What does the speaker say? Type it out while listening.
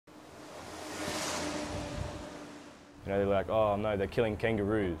You know, they're like, oh no, they're killing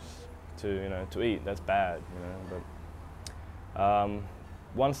kangaroos to eat. That's bad. But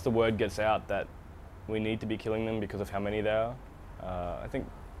once the word gets out that we need to be killing them because of how many there are, I think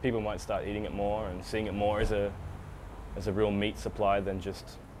people might start eating it more and seeing it more as a real meat supply than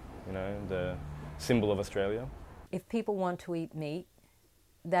just, the symbol of Australia. If people want to eat meat,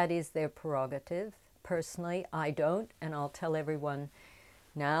 that is their prerogative. Personally, I don't, and I'll tell everyone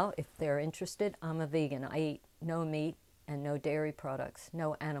now, if they're interested, I'm a vegan. I eat no meat and no dairy products,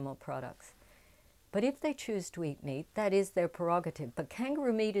 no animal products. But if they choose to eat meat, that is their prerogative. But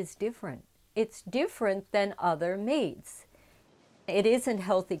kangaroo meat is different. It's different than other meats. It isn't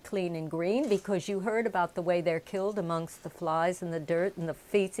healthy, clean, and green because you heard about the way they're killed amongst the flies and the dirt and the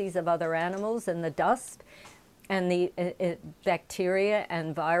feces of other animals and the dust and the bacteria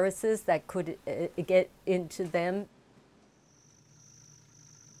and viruses that could get into them.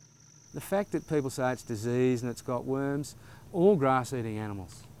 The fact that people say it's disease and it's got worms, all grass-eating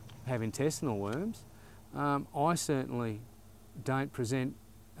animals have intestinal worms. I certainly don't present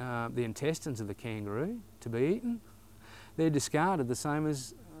the intestines of the kangaroo to be eaten. They're discarded the same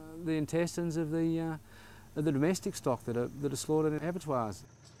as the intestines of the domestic stock that are slaughtered in abattoirs.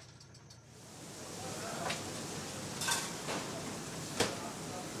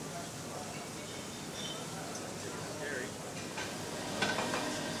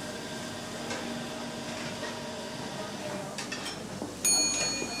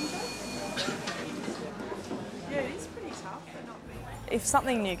 If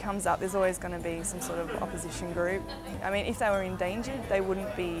something new comes up, there's always going to be some sort of opposition group. I mean, if they were endangered, they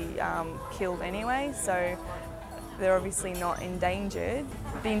wouldn't be killed anyway, so they're obviously not endangered.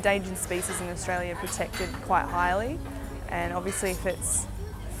 The endangered species in Australia are protected quite highly, and obviously if it's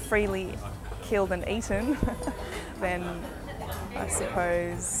freely killed and eaten, then I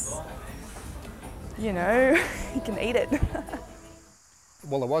suppose, you can eat it.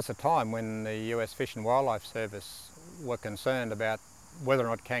 Well, there was a time when the US Fish and Wildlife Service were concerned about whether or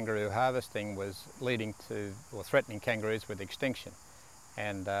not kangaroo harvesting was leading to or threatening kangaroos with extinction.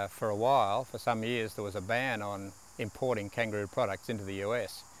 And for a while, for some years, there was a ban on importing kangaroo products into the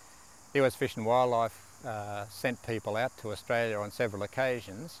US. The US Fish and Wildlife sent people out to Australia on several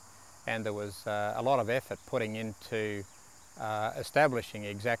occasions, and there was a lot of effort putting into establishing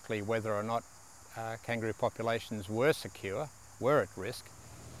exactly whether or not kangaroo populations were secure, were at risk,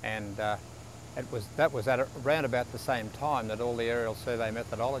 and that was at around about the same time that all the aerial survey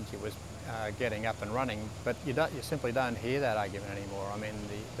methodology was getting up and running, but you simply don't hear that argument anymore. I mean,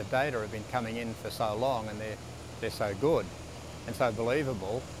 the data have been coming in for so long and they're so good and so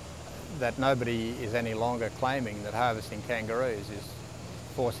believable that nobody is any longer claiming that harvesting kangaroos is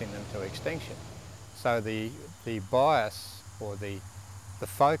forcing them to extinction. So the bias or the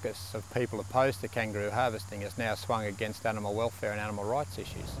focus of people opposed to kangaroo harvesting has now swung against animal welfare and animal rights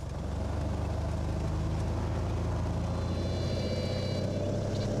issues.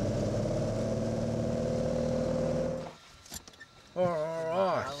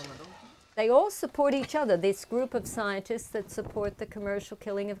 They all support each other, this group of scientists that support the commercial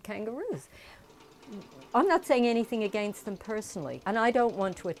killing of kangaroos. I'm not saying anything against them personally, and I don't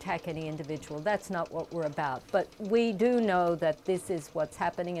want to attack any individual. That's not what we're about. But we do know that this is what's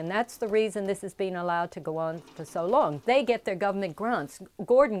happening, and that's the reason this has been allowed to go on for so long. They get their government grants.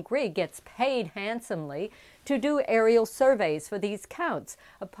 Gordon Grigg gets paid handsomely to do aerial surveys for these counts,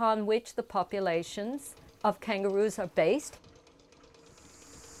 upon which the populations of kangaroos are based.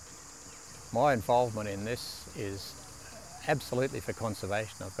 My involvement in this is absolutely for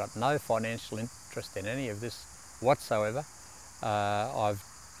conservation. I've got no financial interest in any of this whatsoever.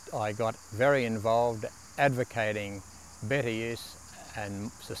 I got very involved advocating better use and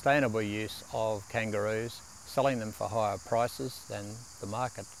sustainable use of kangaroos, selling them for higher prices than the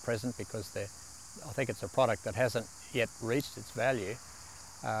market at present, because I think it's a product that hasn't yet reached its value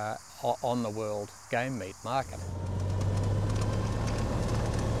on the world game meat market.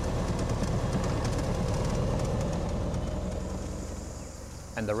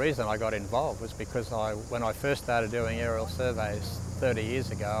 And the reason I got involved was because when I first started doing aerial surveys 30 years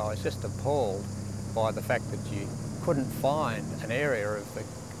ago, I was just appalled by the fact that you couldn't find an area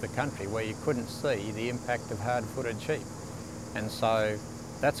of the country where you couldn't see the impact of hard-footed sheep. And so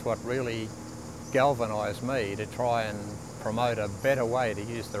that's what really galvanised me to try and promote a better way to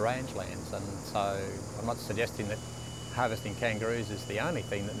use the rangelands. And so I'm not suggesting that harvesting kangaroos is the only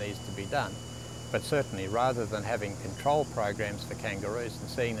thing that needs to be done. But certainly, rather than having control programs for kangaroos and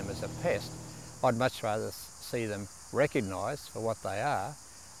seeing them as a pest, I'd much rather see them recognised for what they are,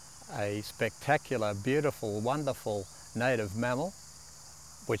 a spectacular, beautiful, wonderful native mammal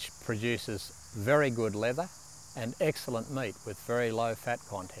which produces very good leather and excellent meat with very low fat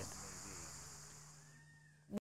content.